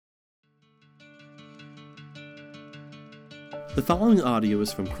The following audio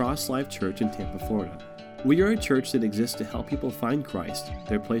is from Cross Life Church in Tampa, Florida. We are a church that exists to help people find Christ,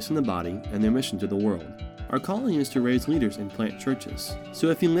 their place in the body, and their mission to the world. Our calling is to raise leaders and plant churches. So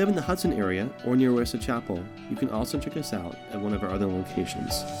if you live in the Hudson area or near West Chapel, you can also check us out at one of our other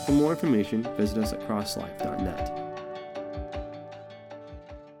locations. For more information, visit us at crosslife.net.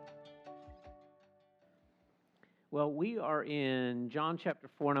 Well, we are in John chapter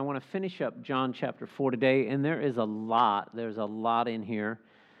 4, and I want to finish up John chapter 4 today, and there's a lot in here.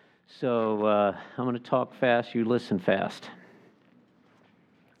 So I'm going to talk fast, you listen fast.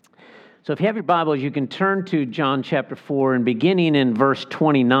 So if you have your Bibles, you can turn to John chapter 4, and beginning in verse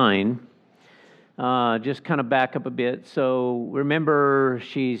 29, just kind of back up a bit. So remember,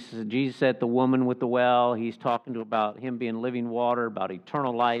 Jesus at the woman with the well. He's talking about him being living water, about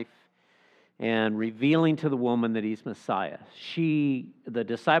eternal life, and revealing to the woman that he's Messiah. The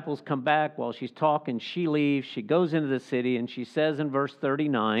disciples come back while she's talking. She leaves. She goes into the city, and she says in verse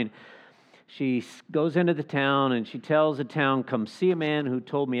 39, she goes into the town, and she tells the town, "Come see a man who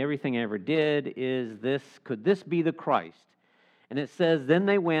told me everything I ever did. Could this be the Christ?" And it says, then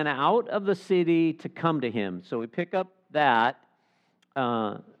they went out of the city to come to him. So we pick up that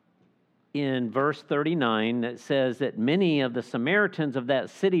in verse 39 that says that many of the Samaritans of that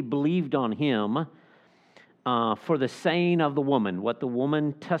city believed on him for the saying of the woman, what the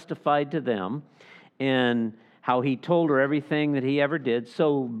woman testified to them, and how he told her everything that he ever did.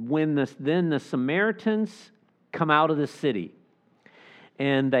 So then the Samaritans come out of the city,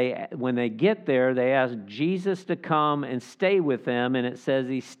 and when they get there, they ask Jesus to come and stay with them, and it says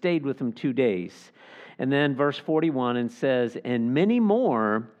he stayed with them 2 days. And then verse 41, it says, and many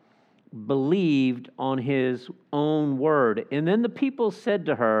more believed on his own word. And then the people said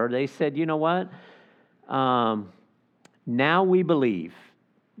to her, they said, you know what? Now we believe.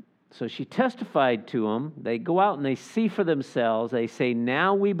 So she testified to them. They go out and they see for themselves. They say,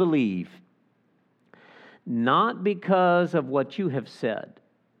 now we believe. Not because of what you have said.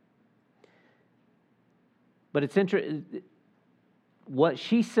 But it's interesting. What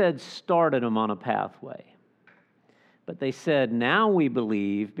she said started them on a pathway. But they said, now we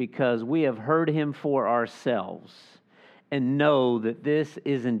believe because we have heard him for ourselves and know that this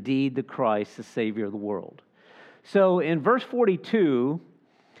is indeed the Christ, the Savior of the world. So in verse 42,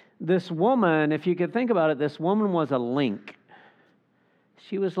 this woman, if you could think about it, this woman was a link.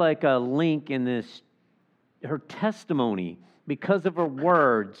 She was like a link in her testimony. Because of her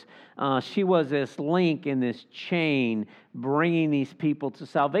words, she was this link in this chain bringing these people to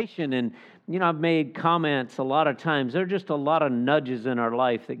salvation. And, you know, I've made comments a lot of times. There are just a lot of nudges in our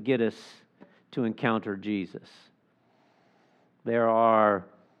life that get us to encounter Jesus. There are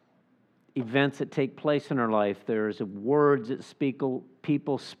events that take place in our life. There's words that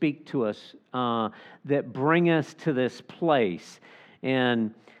people speak to us that bring us to this place.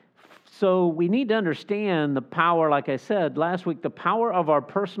 And so we need to understand the power, like I said last week, the power of our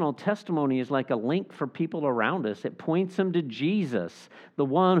personal testimony is like a link for people around us. It points them to Jesus, the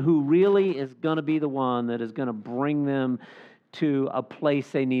one who really is going to be the one that is going to bring them to a place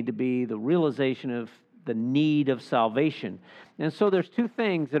they need to be, the realization of the need of salvation. And so there's two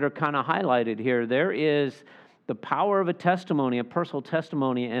things that are kind of highlighted here. There is the power of a testimony, a personal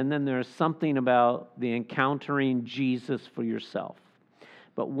testimony, and then there's something about the encountering Jesus for yourself.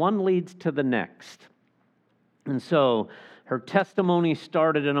 But one leads to the next. And so her testimony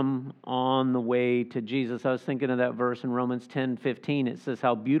started in them on the way to Jesus. I was thinking of that verse in Romans 10:15. It says,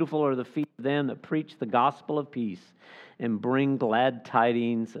 how beautiful are the feet of them that preach the gospel of peace and bring glad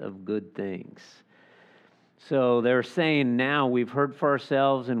tidings of good things. So they're saying, now we've heard for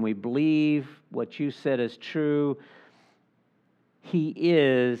ourselves and we believe what you said is true. He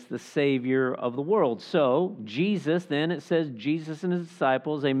is the Savior of the world. So Jesus, then it says Jesus and his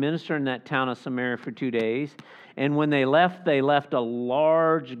disciples, they ministered in that town of Samaria for 2 days. And when they left a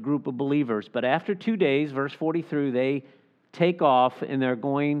large group of believers. But after 2 days, verse 43, they take off and they're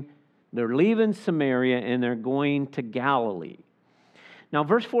leaving Samaria and they're going to Galilee. Now,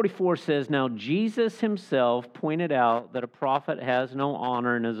 verse 44 says, now Jesus himself pointed out that a prophet has no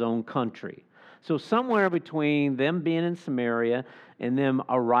honor in his own country. So somewhere between them being in Samaria and them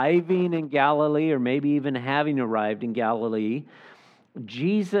arriving in Galilee, or maybe even having arrived in Galilee,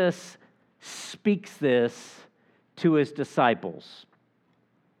 Jesus speaks this to his disciples.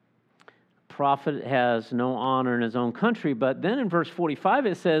 Prophet has no honor in his own country. But then in verse 45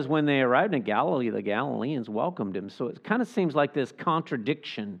 it says, when they arrived in Galilee, the Galileans welcomed him. So it kind of seems like this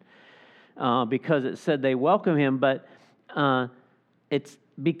contradiction because it said they welcome him, but it's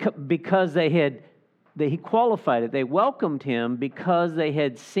because they had he qualified it. They welcomed him because they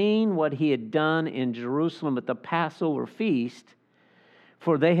had seen what he had done in Jerusalem at the Passover feast,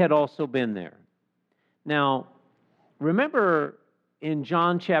 for they had also been there. Now, remember in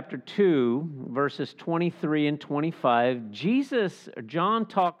John chapter 2, verses 23 and 25, John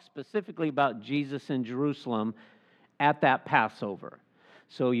talks specifically about Jesus in Jerusalem at that Passover.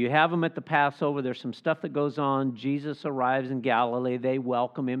 So you have him at the Passover. There's some stuff that goes on. Jesus arrives in Galilee. They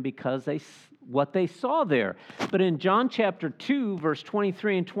welcome him because what they saw there. But in John chapter 2, verse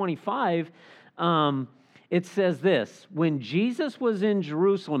 23 and 25, it says this: when Jesus was in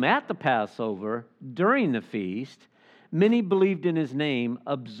Jerusalem at the Passover during the feast, many believed in his name,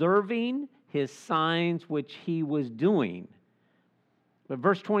 observing his signs which he was doing. But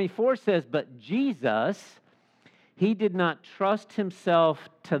verse 24 says, but Jesus, he did not trust himself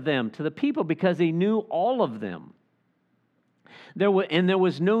to them, to the people, because he knew all of them. There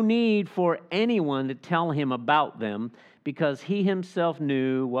was no need for anyone to tell him about them, because he himself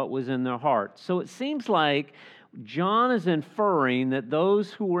knew what was in their hearts. So it seems like John is inferring that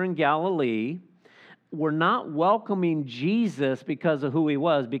those who were in Galilee were not welcoming Jesus because of who he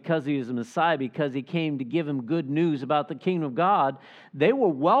was the Messiah, because he came to give them good news about the kingdom of God. They were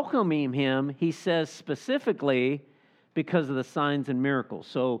welcoming him, he says specifically, because of the signs and miracles.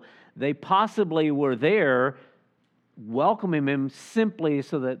 So they possibly were there welcoming him simply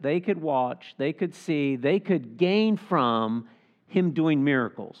so that they could watch, they could see, they could gain from him doing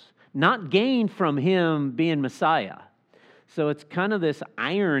miracles, not gain from him being Messiah. So it's kind of this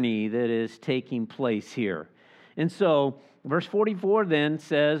irony that is taking place here. And so verse 44 then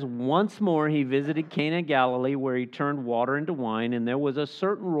says, once more he visited Cana of Galilee, where he turned water into wine, and there was a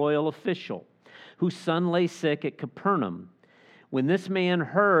certain royal official whose son lay sick at Capernaum. When this man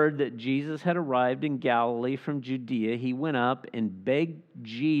heard that Jesus had arrived in Galilee from Judea, he went up and begged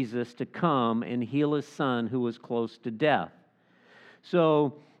Jesus to come and heal his son, who was close to death.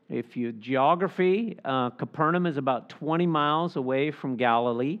 So geography, Capernaum is about 20 miles away from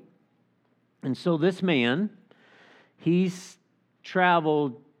Galilee. And so this man, he's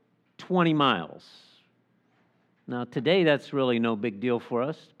traveled 20 miles. Now, today, that's really no big deal for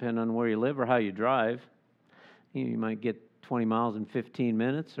us, depending on where you live or how you drive. You might get 20 miles in 15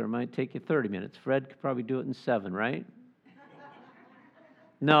 minutes, or it might take you 30 minutes. Fred could probably do it in 7, right?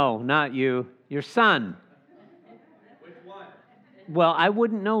 No, not you. Your son. Which one? Well, I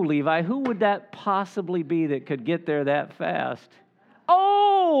wouldn't know, Levi. Who would that possibly be that could get there that fast?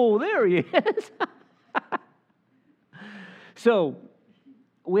 Oh, there he is. So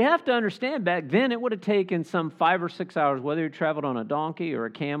we have to understand, back then it would have taken some 5 or 6 hours, whether he traveled on a donkey or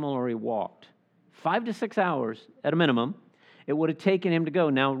a camel or he walked. 5 to 6 hours at a minimum, it would have taken him to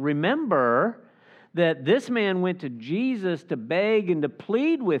go. Now remember that this man went to Jesus to beg and to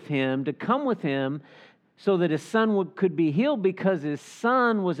plead with him to come with him so that his son could be healed, because his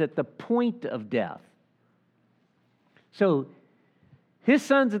son was at the point of death. So his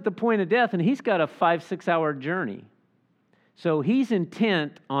son's at the point of death, and he's got a 5-6 hour journey. So he's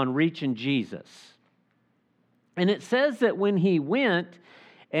intent on reaching Jesus. And it says that when he went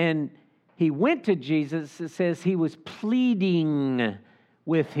to Jesus, it says he was pleading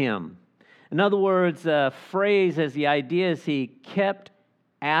with him. In other words, the phrase as the idea is he kept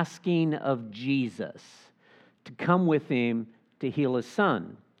asking of Jesus to come with him to heal his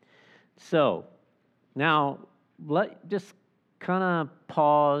son. So now just kind of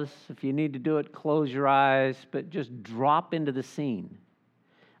pause. If you need to do it, close your eyes, but just drop into the scene.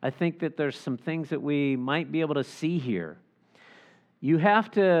 I think that there's some things that we might be able to see here. You have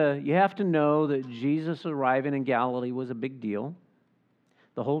to know that Jesus arriving in Galilee was a big deal.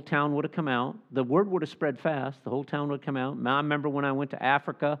 The whole town would have come out. The word would have spread fast. The whole town would come out. I remember when I went to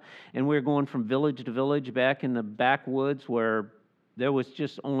Africa and we were going from village to village back in the backwoods where there was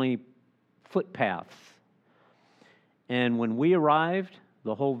just only footpaths. And when we arrived,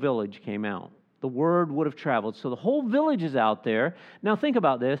 the whole village came out. The word would have traveled. So the whole village is out there. Now think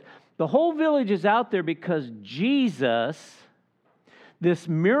about this. The whole village is out there because Jesus, this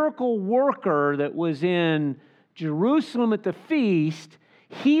miracle worker that was in Jerusalem at the feast,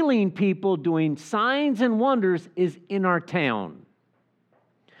 healing people, doing signs and wonders, is in our town.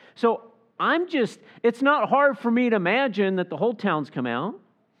 So it's not hard for me to imagine that the whole town's come out.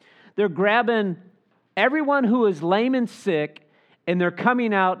 They're grabbing everyone who is lame and sick, and they're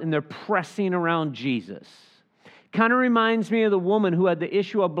coming out and they're pressing around Jesus. Kind of reminds me of the woman who had the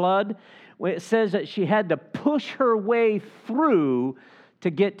issue of blood, where it says that she had to push her way through to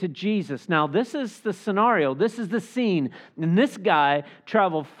get to Jesus. Now, this is the scenario. This is the scene. And this guy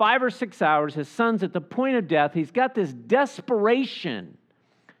traveled 5 or 6 hours. His son's at the point of death. He's got this desperation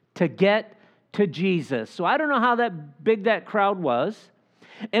to get to Jesus. So I don't know how big that crowd was.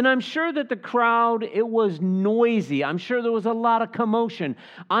 And I'm sure that the crowd, it was noisy. I'm sure there was a lot of commotion.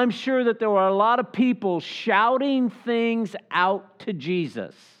 I'm sure that there were a lot of people shouting things out to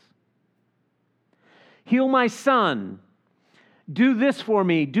Jesus. Heal my son. Do this for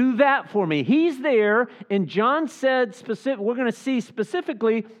me. Do that for me. He's there. And John said, we're going to see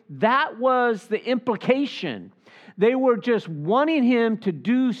specifically, that was the implication. They were just wanting him to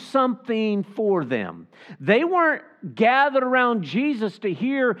do something for them. They weren't gathered around Jesus to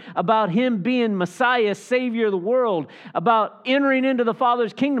hear about him being Messiah, Savior of the world, about entering into the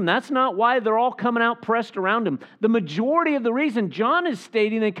Father's kingdom. That's not why they're all coming out pressed around him. The majority of the reason John is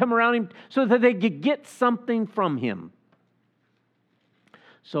stating they come around him so that they could get something from him.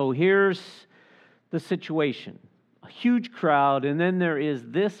 So here's the situation. A huge crowd, and then there is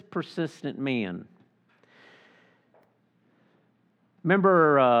this persistent man.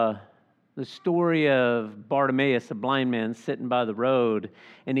 Remember the story of Bartimaeus, a blind man sitting by the road,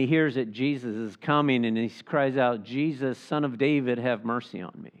 and he hears that Jesus is coming, and he cries out, Jesus, Son of David, have mercy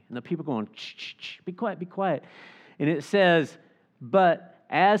on me. And the people going, shh, shh, be quiet, be quiet. And it says, but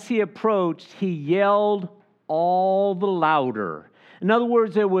as he approached, he yelled all the louder. In other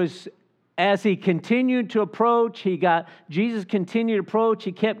words, it was as he continued to approach, Jesus continued to approach,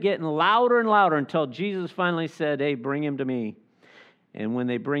 he kept getting louder and louder until Jesus finally said, hey, bring him to me. And when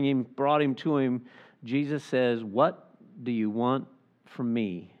they brought him to him, Jesus says, what do you want from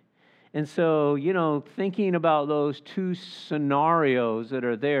me? And so, thinking about those two scenarios that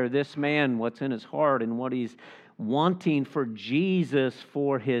are there, this man, what's in his heart and what he's wanting for Jesus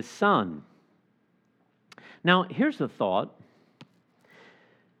for his son. Now, here's the thought.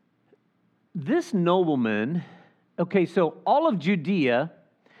 This nobleman, so all of Judea,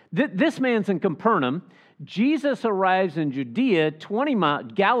 this man's in Capernaum. Jesus arrives in Judea,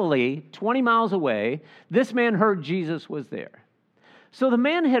 Galilee, 20 miles away. This man heard Jesus was there. So the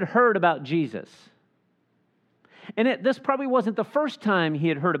man had heard about Jesus. And this probably wasn't the first time he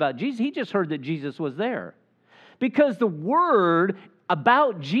had heard about Jesus. He just heard that Jesus was there. Because the word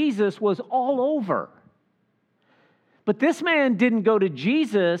about Jesus was all over. But this man didn't go to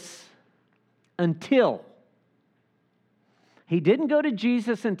Jesus until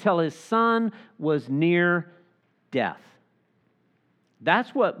his son was near death. That's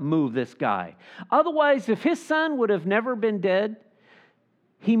what moved this guy. Otherwise, if his son would have never been dead,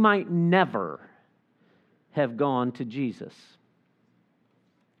 he might never have gone to Jesus.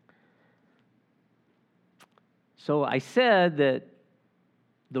 So I said that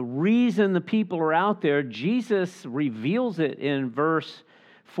the reason the people are out there, Jesus reveals it in verse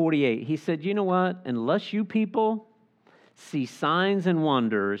 48. He said, you know what? Unless you people see signs and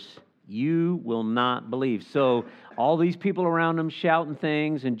wonders, you will not believe. So all these people around him shouting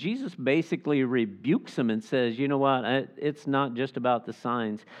things, and Jesus basically rebukes them and says, you know what? It's not just about the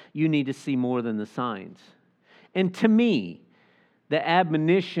signs. You need to see more than the signs. And to me, the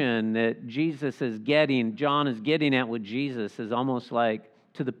admonition that John is getting at with Jesus is almost like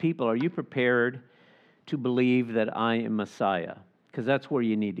to the people, are you prepared to believe that I am Messiah? Because that's where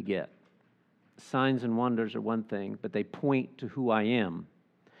you need to get. Signs and wonders are one thing, but they point to who I am.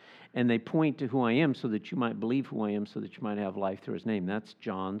 And they point to who I am so that you might believe who I am, so that you might have life through his name. That's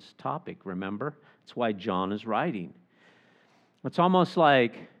John's topic, remember? That's why John is writing. It's almost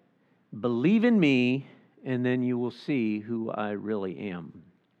like, believe in me, and then you will see who I really am.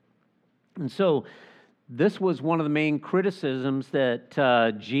 And so, this was one of the main criticisms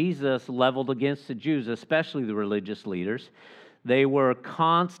that Jesus leveled against the Jews, especially the religious leaders. They were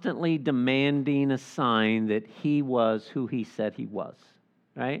constantly demanding a sign that he was who he said he was,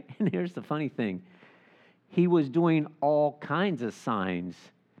 right? And here's the funny thing. He was doing all kinds of signs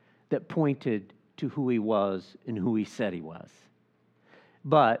that pointed to who he was and who he said he was.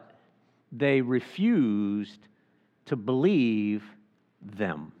 But they refused to believe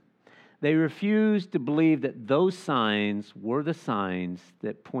them. They refused to believe that those signs were the signs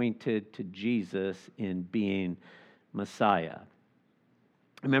that pointed to Jesus in being Messiah.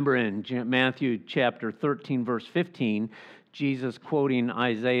 Remember in Matthew chapter 13, verse 15, Jesus quoting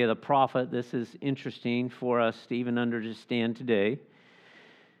Isaiah the prophet. This is interesting for us to even understand today.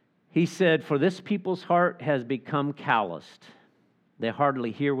 He said, for this people's heart has become calloused. They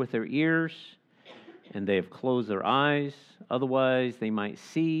hardly hear with their ears, and they have closed their eyes. Otherwise, they might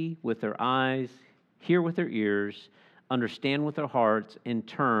see with their eyes, hear with their ears, understand with their hearts, and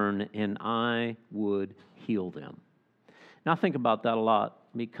turn, and I would heal them. Now, think about that a lot,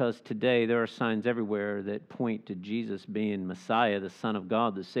 because today there are signs everywhere that point to Jesus being Messiah, the Son of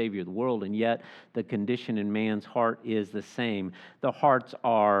God, the Savior of the world, and yet the condition in man's heart is the same. The hearts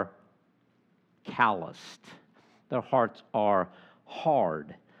are calloused. Their hearts are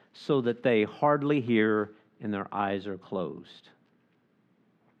hard, so that they hardly hear and their eyes are closed.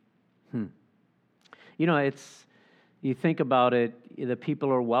 You know, you think about it, the people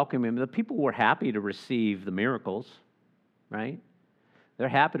are welcoming. The people were happy to receive the miracles, right? They're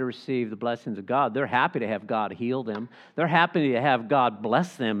happy to receive the blessings of God. They're happy to have God heal them. They're happy to have God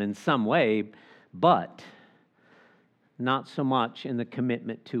bless them in some way, but not so much in the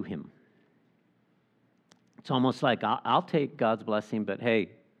commitment to Him. It's almost like, I'll take God's blessing, but hey,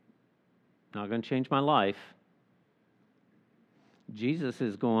 not going to change my life. Jesus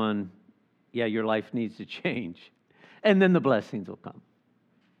is going, yeah, your life needs to change. And then the blessings will come.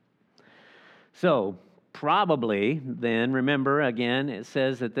 So, probably then, remember again, it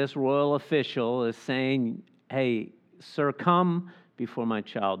says that this royal official is saying, hey, sir, come before my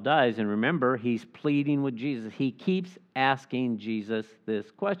child dies. And remember, he's pleading with Jesus. He keeps asking Jesus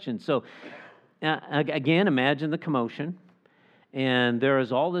this question. So, again, imagine the commotion. And there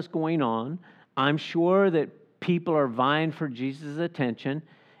is all this going on. I'm sure that people are vying for Jesus' attention.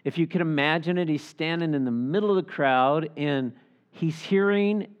 If you can imagine it, he's standing in the middle of the crowd and he's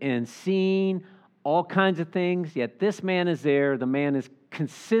hearing and seeing all kinds of things, yet this man is there. The man is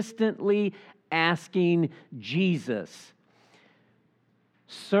consistently asking Jesus,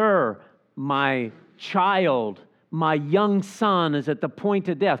 "Sir, my child, my young son is at the point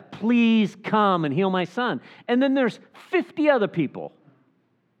of death. Please come and heal my son." And then there's 50 other people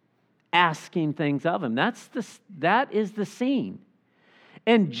asking things of him. That is the scene.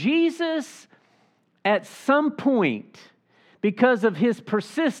 And Jesus, at some point, because of his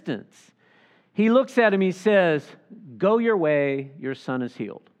persistence, he looks at him, he says, "Go your way, your son is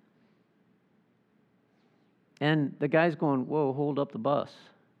healed." And the guy's going, "Whoa, hold up the bus."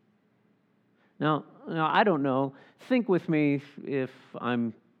 Now, I don't know. Think with me if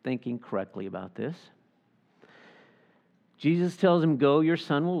I'm thinking correctly about this. Jesus tells him, "Go, your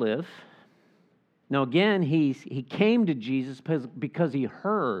son will live." Now, again, he came to Jesus because he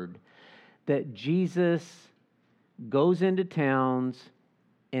heard that Jesus goes into towns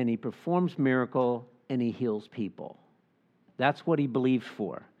and he performs miracle and he heals people. That's what he believed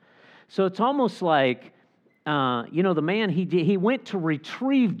for. So it's almost like, the man, he went to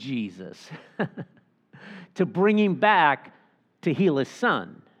retrieve Jesus to bring him back to heal his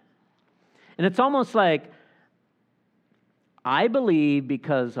son. And it's almost like, I believe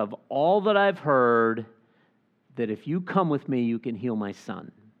because of all that I've heard that if you come with me, you can heal my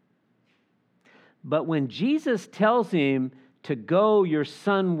son. But when Jesus tells him to go, your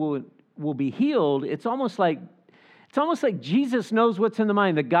son will be healed, it's almost like Jesus knows what's in the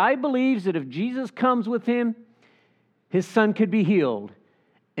mind. The guy believes that if Jesus comes with him, his son could be healed.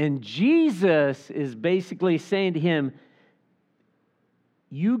 And Jesus is basically saying to him,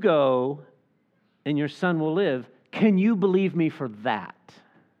 "You go and your son will live. Can you believe me for that?"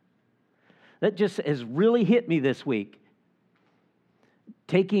 That just has really hit me this week.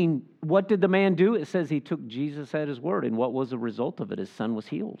 What did the man do? It says he took Jesus at his word. And what was the result of it? His son was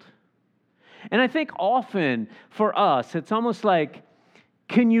healed. And I think often for us, it's almost like,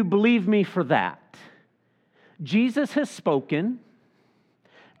 can you believe me for that? Jesus has spoken.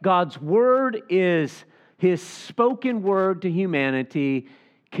 God's word is his spoken word to humanity.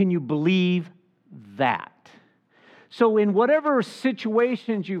 Can you believe that? So in whatever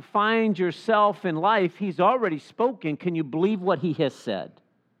situations you find yourself in life, he's already spoken. Can you believe what he has said?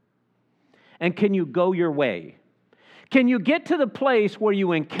 And can you go your way? Can you get to the place where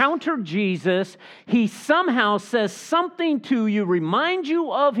you encounter Jesus, he somehow says something to you, reminds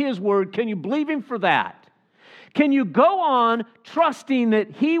you of his word? Can you believe him for that? Can you go on trusting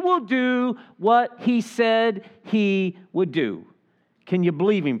that he will do what he said he would do? Can you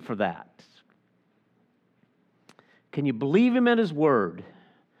believe him for that? Can you believe him at his word?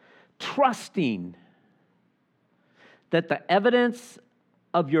 Trusting that the evidence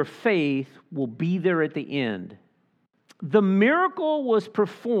of your faith will be there at the end. The miracle was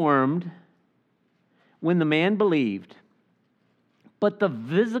performed when the man believed, but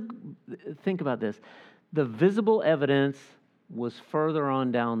think about this, the visible evidence was further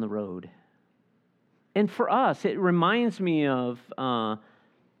on down the road. And for us, it reminds me of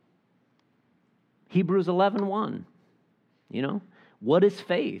Hebrews 11:1. What is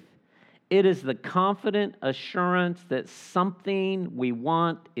faith? It is the confident assurance that something we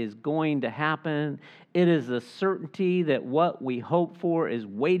want is going to happen. It is the certainty that what we hope for is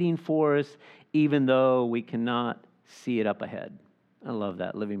waiting for us, even though we cannot see it up ahead. I love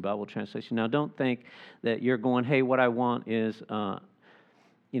that Living Bible translation. Now, don't think that you're going, "Hey, what I want is, how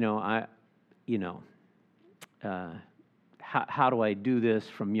do I do this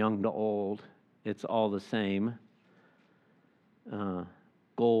from young to old?" it's all the same.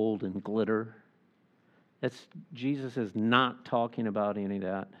 Gold and glitter. Jesus is not talking about any of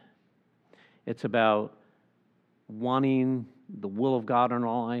that. It's about wanting the will of God in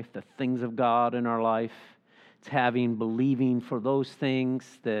our life, the things of God in our life. It's believing for those things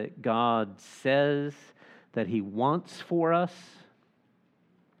that God says that He wants for us.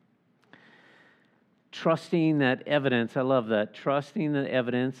 Trusting that evidence, I love that, trusting the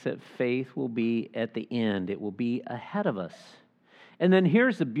evidence that faith will be at the end. It will be ahead of us. And then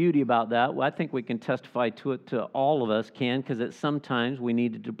here's the beauty about that. Well, I think we can testify to it, to all of us can, because at sometimes we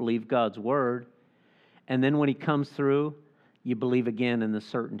needed to believe God's word. And then when He comes through, you believe again in the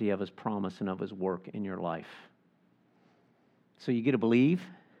certainty of His promise and of His work in your life. So you get to believe,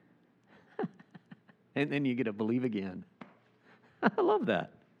 and then you get to believe again. I love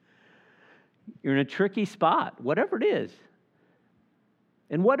that. You're in a tricky spot, whatever it is.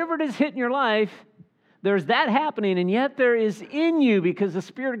 And whatever it is hitting your life, there's that happening, and yet there is in you, because the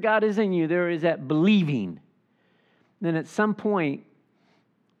Spirit of God is in you, there is that believing. Then at some point,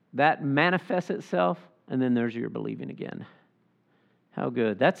 that manifests itself, and then there's your believing again. How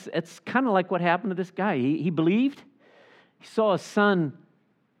good. It's kind of like what happened to this guy. He believed. He saw his son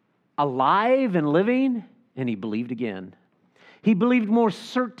alive and living, and he believed again. He believed more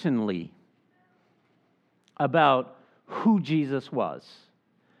certainly about who Jesus was.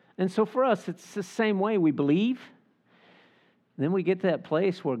 And so for us, it's the same way. We believe, then we get to that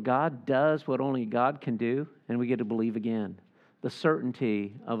place where God does what only God can do, and we get to believe again. The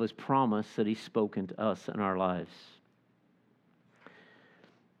certainty of His promise that He's spoken to us in our lives.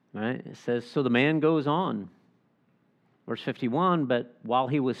 Right? It says, so the man goes on. Verse 51, but while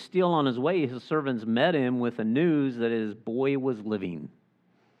he was still on his way, his servants met him with the news that his boy was living.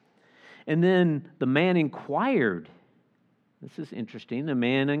 And then the man inquired. This is interesting. The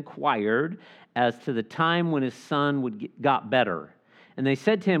man inquired as to the time when his son got better. And they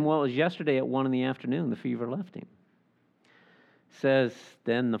said to him, well, it was yesterday at 1 PM, the fever left him. It says,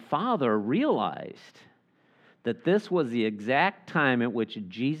 then the father realized that this was the exact time at which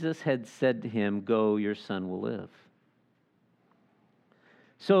Jesus had said to him, go, your son will live.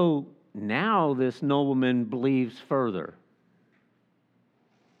 So now this nobleman believes further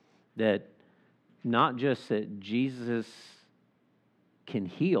that not just that Jesus can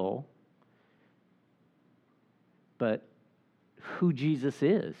heal, but who Jesus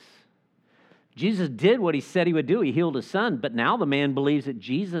is. Jesus did what He said He would do. He healed his son, but now the man believes that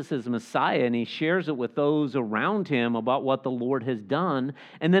Jesus is Messiah, and he shares it with those around him about what the Lord has done.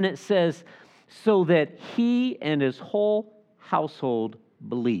 And then it says, so that he and his whole household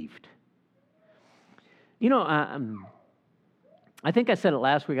believed. You know, I think I said it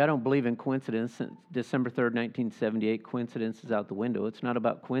last week, I don't believe in coincidence. December 3rd, 1978, coincidence is out the window. It's not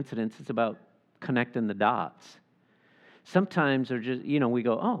about coincidence, it's about connecting the dots. Sometimes they're just, we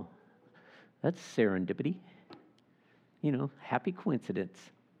go, oh, that's serendipity. Happy coincidence.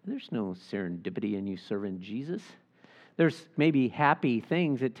 There's no serendipity in you serving Jesus. There's maybe happy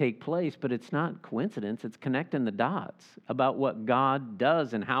things that take place, but it's not coincidence. It's connecting the dots about what God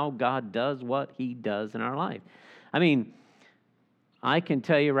does and how God does what He does in our life. I mean, I can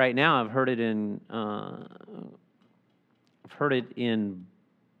tell you right now, I've heard it in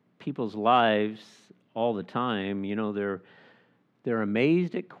people's lives all the time. They're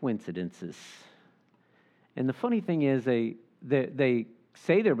amazed at coincidences. And the funny thing is, they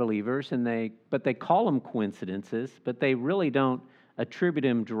say they're believers, but they call them coincidences, but they really don't attribute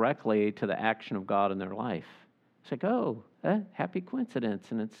them directly to the action of God in their life. It's like, oh, happy coincidence.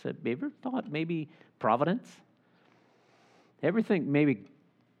 And it's, have you ever thought maybe providence? Everything, maybe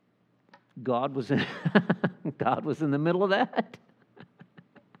God was in, God was in the middle of that?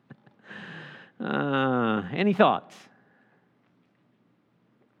 Any thoughts?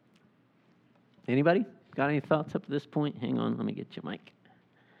 Anybody got any thoughts up to this point? Hang on, let me get you, Mike.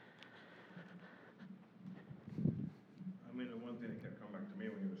 I mean, the one thing that kept coming back to me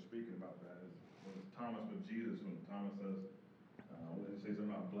when you were speaking about that is Thomas with Jesus, when Thomas says, when he says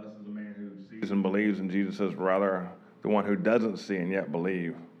about blessed is the man who sees and believes, and Jesus says, rather the one who doesn't see and yet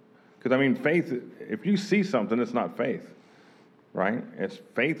believe. Because, I mean, faith, if you see something, it's not faith, right?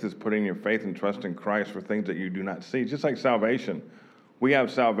 Faith is putting your faith and trust in Christ for things that you do not see. Just like salvation. We have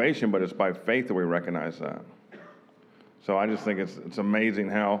salvation, but it's by faith that we recognize that. So I just think it's amazing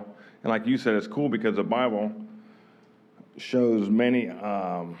how, and like you said, it's cool because the Bible shows many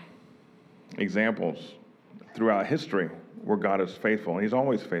examples throughout history where God is faithful, and He's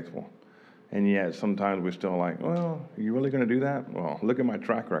always faithful. And yet sometimes we're still like, well, are you really going to do that? Well, look at my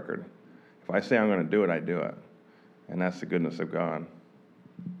track record. If I say I'm going to do it, I do it. And that's the goodness of God.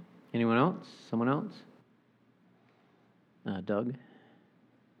 Anyone else? Someone else? Doug?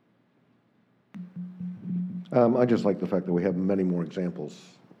 I just like the fact that we have many more examples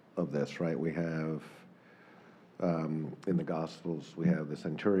of this, right? We have, in the Gospels, we have the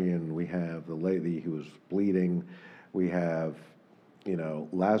centurion, we have the lady who was bleeding, we have,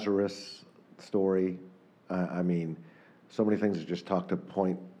 Lazarus' story. I mean, so many things that just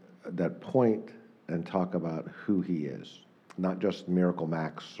point and talk about who he is, not just Miracle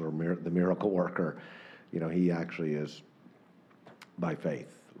Max or the miracle worker. He actually is by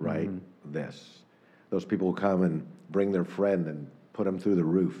faith, right? Mm-hmm. Those people who come and bring their friend and put him through the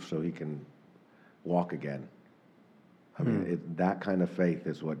roof so he can walk again. I mean, that kind of faith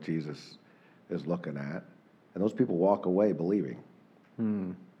is what Jesus is looking at. And those people walk away believing,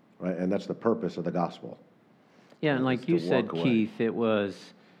 right? And that's the purpose of the gospel. Yeah, and like you said, Keith, it was,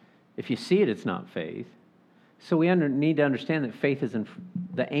 if you see it, it's not faith. So we need to understand that faith is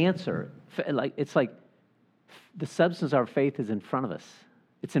the answer. It's like the substance of our faith is in front of us.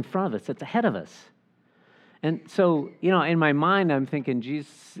 It's in front of us. It's ahead of us. And so, in my mind, I'm thinking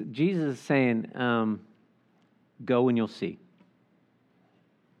Jesus is saying, go and you'll see.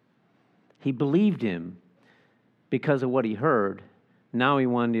 He believed him because of what he heard. Now he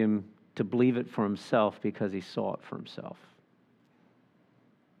wanted him to believe it for himself because he saw it for himself.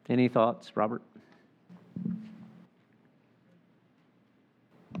 Any thoughts, Robert?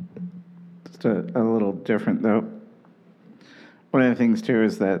 Just a little different, though. One of the things, too,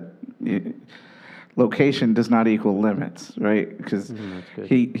 is that location does not equal limits, right? Because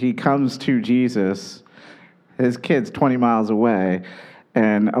he comes to Jesus, his kid's 20 miles away,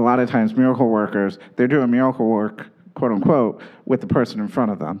 and a lot of times miracle workers, they're doing miracle work, quote unquote, with the person in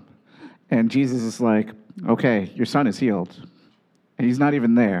front of them. And Jesus is like, okay, your son is healed. And he's not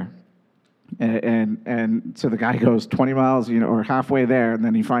even there. And so the guy goes 20 miles, or halfway there, and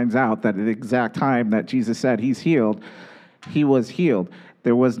then he finds out that at the exact time that Jesus said he's healed, he was healed.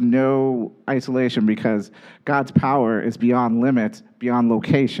 There was no isolation because God's power is beyond limits, beyond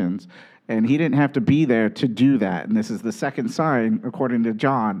locations. And he didn't have to be there to do that. And this is the second sign, according to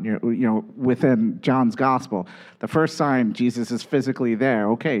John, within John's gospel. The first sign, Jesus is physically there.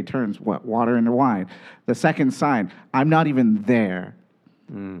 Okay, turns water into wine. The second sign, I'm not even there.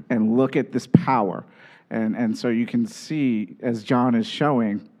 And look at this power. And so you can see, as John is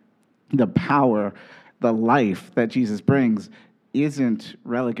showing, the power, the life that Jesus brings isn't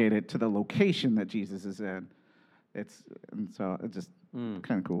relegated to the location that Jesus is in. It's just kind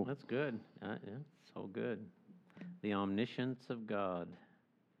of cool. That's good. Yeah, so good. The omniscience of God.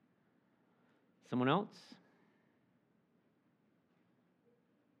 Someone else?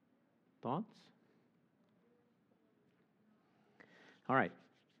 Thoughts? All right.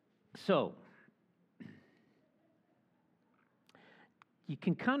 So, you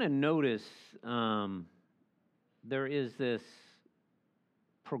can kind of notice there is this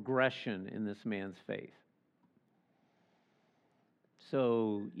progression in this man's faith.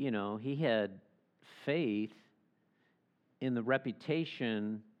 So, he had faith in the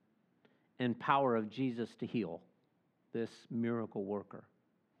reputation and power of Jesus to heal this miracle worker.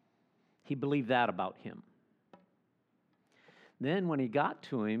 He believed that about him. Then when he got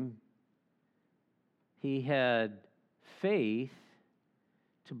to him, he had faith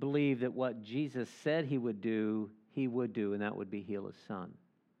to believe that what Jesus said he would do, and that would be heal his son.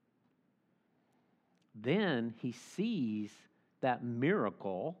 Then he sees that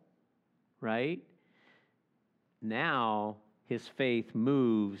miracle, right? Now his faith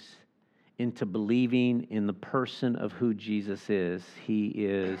moves into believing in the person of who Jesus is. He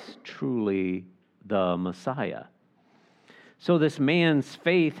is truly the Messiah. So this man's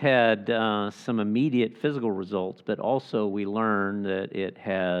faith had some immediate physical results, but also we learn that it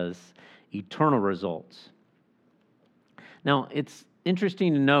has eternal results. Now, it's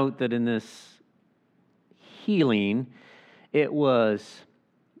interesting to note that in this healing, it was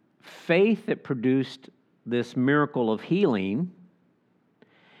faith that produced this miracle of healing,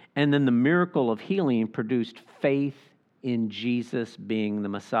 and then the miracle of healing produced faith in Jesus being the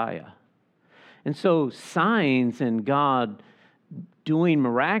Messiah. And so signs and God doing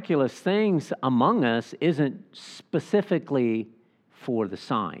miraculous things among us isn't specifically for the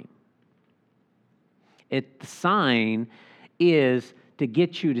sign. The sign is to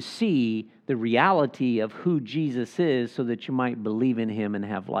get you to see the reality of who Jesus is so that you might believe in him and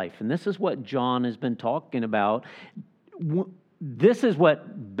have life. And this is what John has been talking about. This is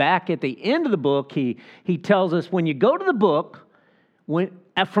what, back at the end of the book, he tells us when you go to the book,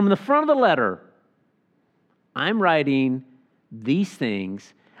 from the front of the letter, I'm writing these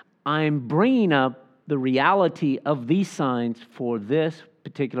things. I'm bringing up the reality of these signs for this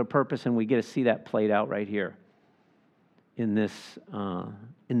particular purpose, and we get to see that played out right here in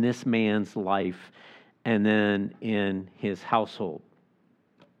this man's life and then in his household.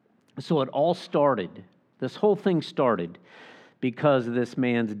 So it all started, this whole thing started because of this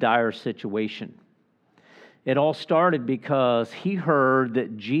man's dire situation. It all started because he heard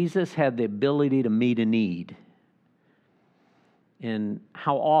that Jesus had the ability to meet a need. And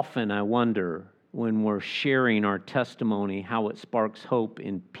how often, I wonder, when we're sharing our testimony, how it sparks hope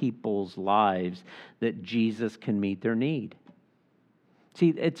in people's lives that Jesus can meet their need. See,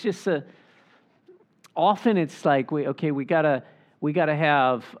 it's just often it's like we gotta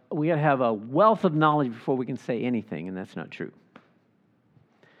have a wealth of knowledge before we can say anything, and that's not true.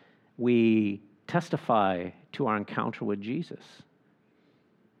 We testify to our encounter with Jesus.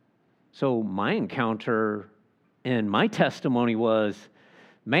 So my encounter and my testimony was,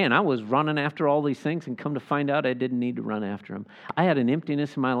 man, I was running after all these things, and come to find out I didn't need to run after them. I had an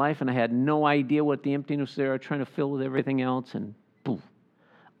emptiness in my life, and I had no idea what the emptiness was there. I was trying to fill with everything else, and poof.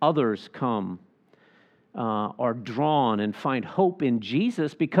 Others come, are drawn and find hope in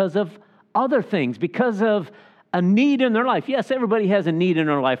Jesus because of other things, because of a need in their life. Yes, everybody has a need in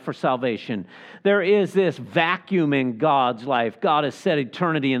their life for salvation. There is this vacuum in God's life. God has set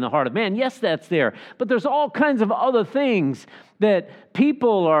eternity in the heart of man. Yes, that's there. But there's all kinds of other things that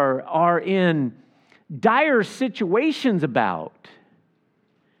people are in dire situations about.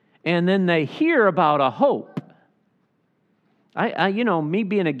 And then they hear about a hope. Me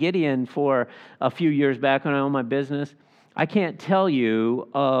being a Gideon for a few years back when I owned my business, I can't tell you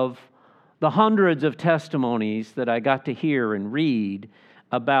of the hundreds of testimonies that I got to hear and read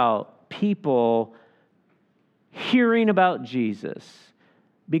about people hearing about Jesus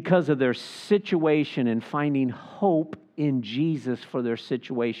because of their situation and finding hope in Jesus for their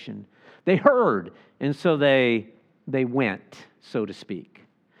situation. They heard, and so they went, so to speak.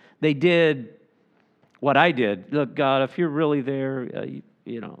 They did what I did. Look, God, if you're really there,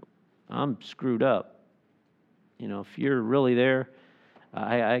 I'm screwed up. If you're really there,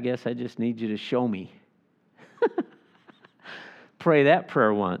 I guess I just need you to show me. Pray that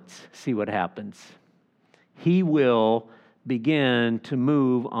prayer once, see what happens. He will begin to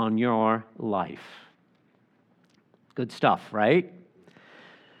move on your life. Good stuff, right?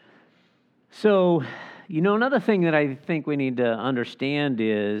 So, another thing that I think we need to understand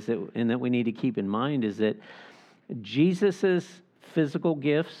is, and that we need to keep in mind, is that Jesus' physical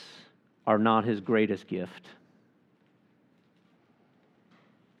gifts are not his greatest gift.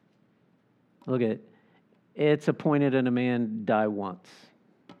 Look at, it's appointed that a man die once.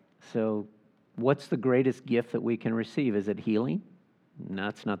 So what's the greatest gift that we can receive? Is it healing? No,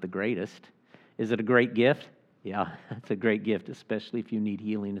 it's not the greatest. Is it a great gift? Yeah, it's a great gift, especially if you need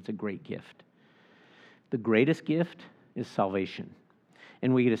healing. It's a great gift. The greatest gift is salvation.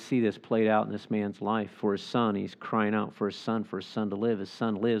 And we get to see this played out in this man's life. For his son, he's crying out for his son to live. His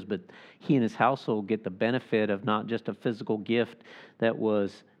son lives, but he and his household get the benefit of not just a physical gift that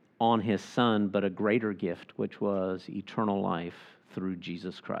was on his son, but a greater gift, which was eternal life through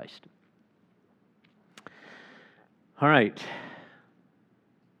Jesus Christ. All right.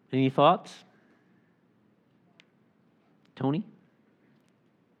 Any thoughts? Tony?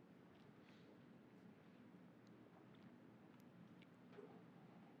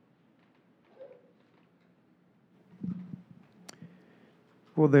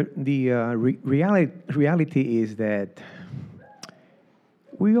 Well, the reality is that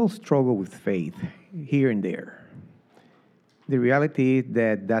we all struggle with faith here and there. The reality is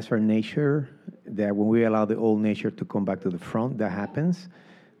that that's our nature, that when we allow the old nature to come back to the front, that happens.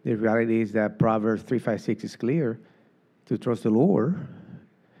 The reality is that Proverbs 3:5-6 is clear, to trust the Lord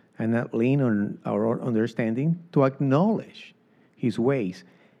and not lean on our own understanding, to acknowledge his ways.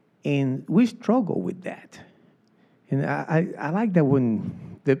 And we struggle with that. And I like that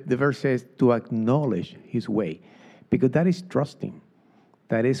when the verse says to acknowledge his way, because that is trusting.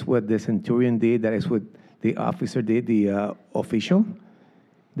 That is what the centurion did. That is what the officer did, the official.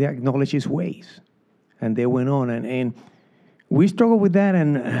 They acknowledged his ways. And they went on. And we struggle with that.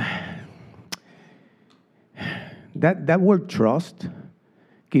 And that word trust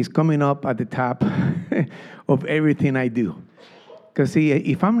is coming up at the top of everything I do. Because, see,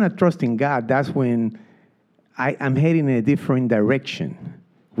 if I'm not trusting God, that's when I'm heading in a different direction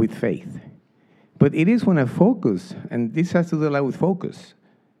with faith. But it is when I focus, and this has to do a lot with focus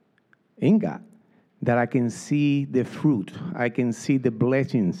in God, that I can see the fruit. I can see the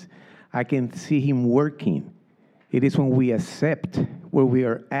blessings. I can see him working. It is when we accept where we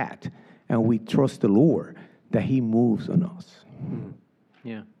are at and we trust the Lord that he moves on us.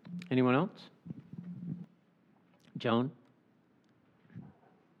 Yeah. Anyone else? Joan?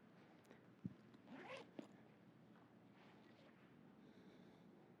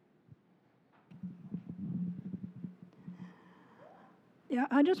 Yeah,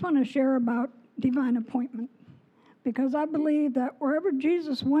 I just want to share about divine appointment, because I believe that wherever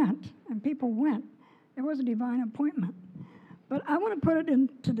Jesus went and people went, there was a divine appointment. But I want to put it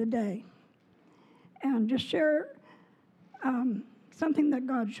into the day and just share something that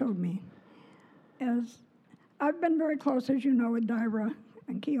God showed me. As I've been very close, as you know, with Dyra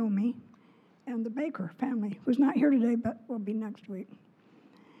and Kiyomi and the Baker family, who's not here today but will be next week.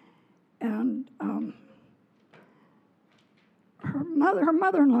 And her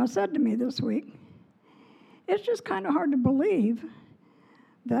mother-in-law said to me this week, it's just kind of hard to believe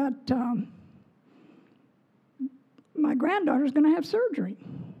that my granddaughter's going to have surgery.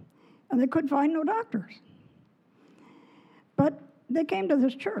 And they couldn't find no doctors. But they came to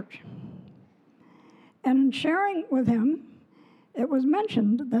this church. And in sharing with him, it was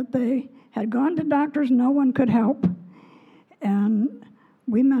mentioned that they had gone to doctors, no one could help. And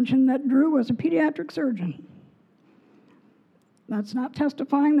we mentioned that Drew was a pediatric surgeon. That's not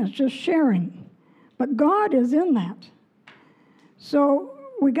testifying, that's just sharing. But God is in that. So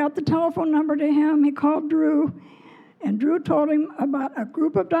we got the telephone number to him. He called Drew, and Drew told him about a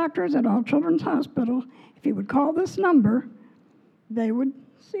group of doctors at All Children's Hospital. If he would call this number, they would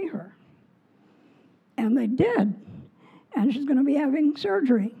see her. And they did. And she's going to be having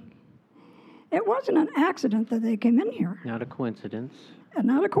surgery. It wasn't an accident that they came in here. Not a coincidence. And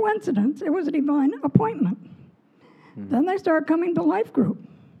not a coincidence. It was a divine appointment. Then they started coming to Life Group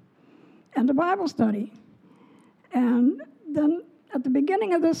and to Bible study. And then at the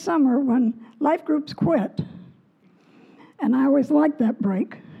beginning of this summer, when Life Groups quit, and I always liked that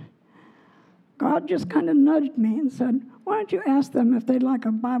break, God just kind of nudged me and said, why don't you ask them if they'd like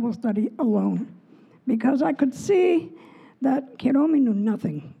a Bible study alone? Because I could see that Kiyomi knew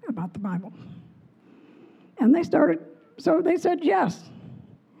nothing about the Bible. And they said yes.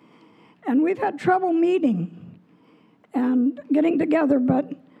 And we've had trouble meeting and getting together,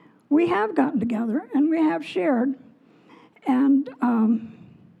 but we have gotten together and we have shared. And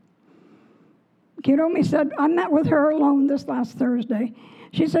Kiyomi said, I met with her alone this last Thursday.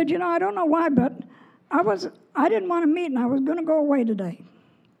 She said, I don't know why, but I didn't want to meet and I was going to go away today.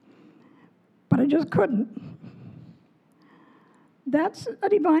 But I just couldn't. That's a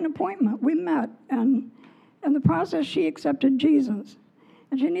divine appointment. We met, and in the process, she accepted Jesus.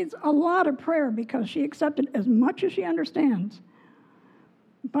 And she needs a lot of prayer because she accepted as much as she understands.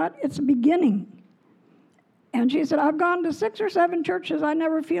 But it's a beginning. And she said, I've gone to 6 or 7 churches. I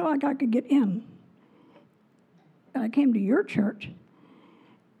never feel like I could get in. And I came to your church,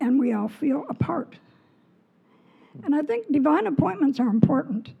 and we all feel a part. And I think divine appointments are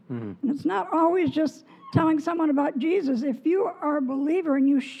important. And it's not always just telling someone about Jesus. If you are a believer and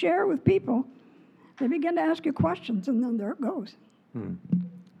you share with people, they begin to ask you questions, and then there it goes.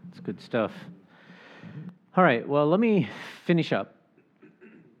 That's good stuff. All right, well, let me finish up.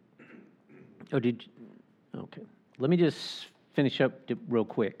 Okay. Let me just finish up real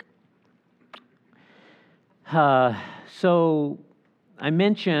quick. So I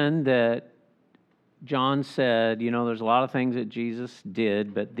mentioned that John said, there's a lot of things that Jesus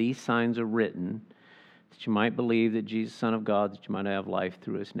did, but these signs are written that you might believe that Jesus is the Son of God, that you might have life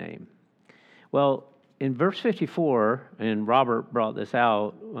through his name. Well, in verse 54, and Robert brought this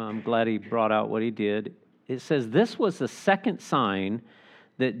out, I'm glad he brought out what he did. It says, this was the second sign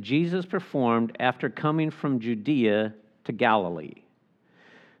that Jesus performed after coming from Judea to Galilee.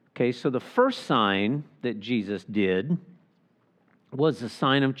 Okay, so the first sign that Jesus did was the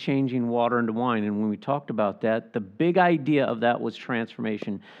sign of changing water into wine. And when we talked about that, the big idea of that was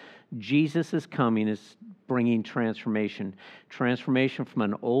transformation. Jesus' coming is bringing transformation. Transformation from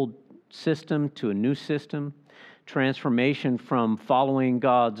an old system to a new system. Transformation from following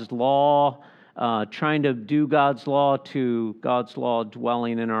God's law, trying to do God's law, to God's law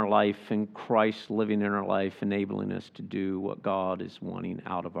dwelling in our life and Christ living in our life, enabling us to do what God is wanting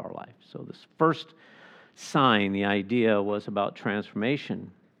out of our life. So this first sign, the idea was about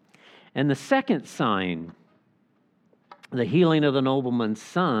transformation. And the second sign, the healing of the nobleman's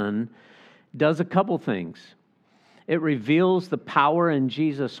son, does a couple things. It reveals the power in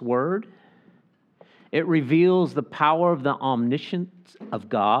Jesus' word. It reveals the power of the omniscience of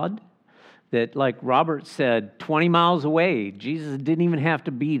God. That, like Robert said, 20 miles away, Jesus didn't even have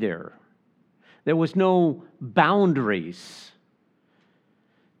to be there. There was no boundaries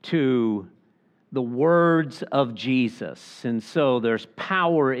to the words of Jesus. And so there's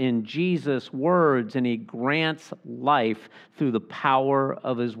power in Jesus' words, and he grants life through the power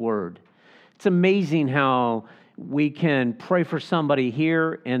of his word. It's amazing how we can pray for somebody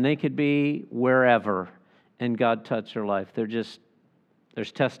here, and they could be wherever, and God touch their life.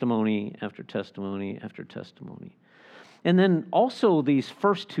 There's testimony after testimony after testimony. And then also these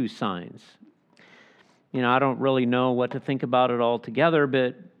first two signs. I don't really know what to think about it all together,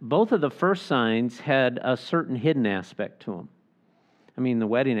 but both of the first signs had a certain hidden aspect to them. I mean, the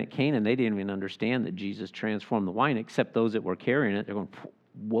wedding at Cana, they didn't even understand that Jesus transformed the wine, except those that were carrying it. They're going,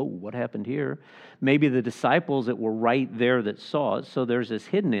 whoa, what happened here? Maybe the disciples that were right there that saw it. So there's this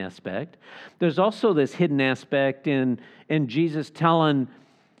hidden aspect. There's also this hidden aspect in Jesus telling,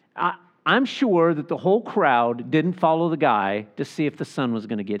 I'm sure that the whole crowd didn't follow the guy to see if the son was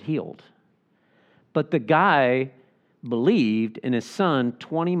going to get healed. But the guy believed, and his son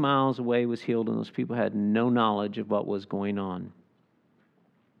 20 miles away was healed, and those people had no knowledge of what was going on.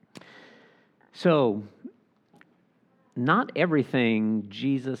 So, not everything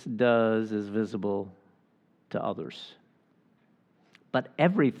Jesus does is visible to others. But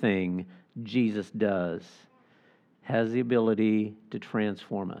everything Jesus does has the ability to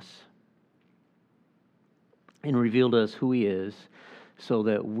transform us and reveal to us who he is, so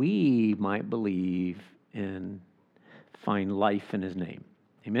that we might believe and find life in his name.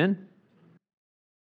 Amen?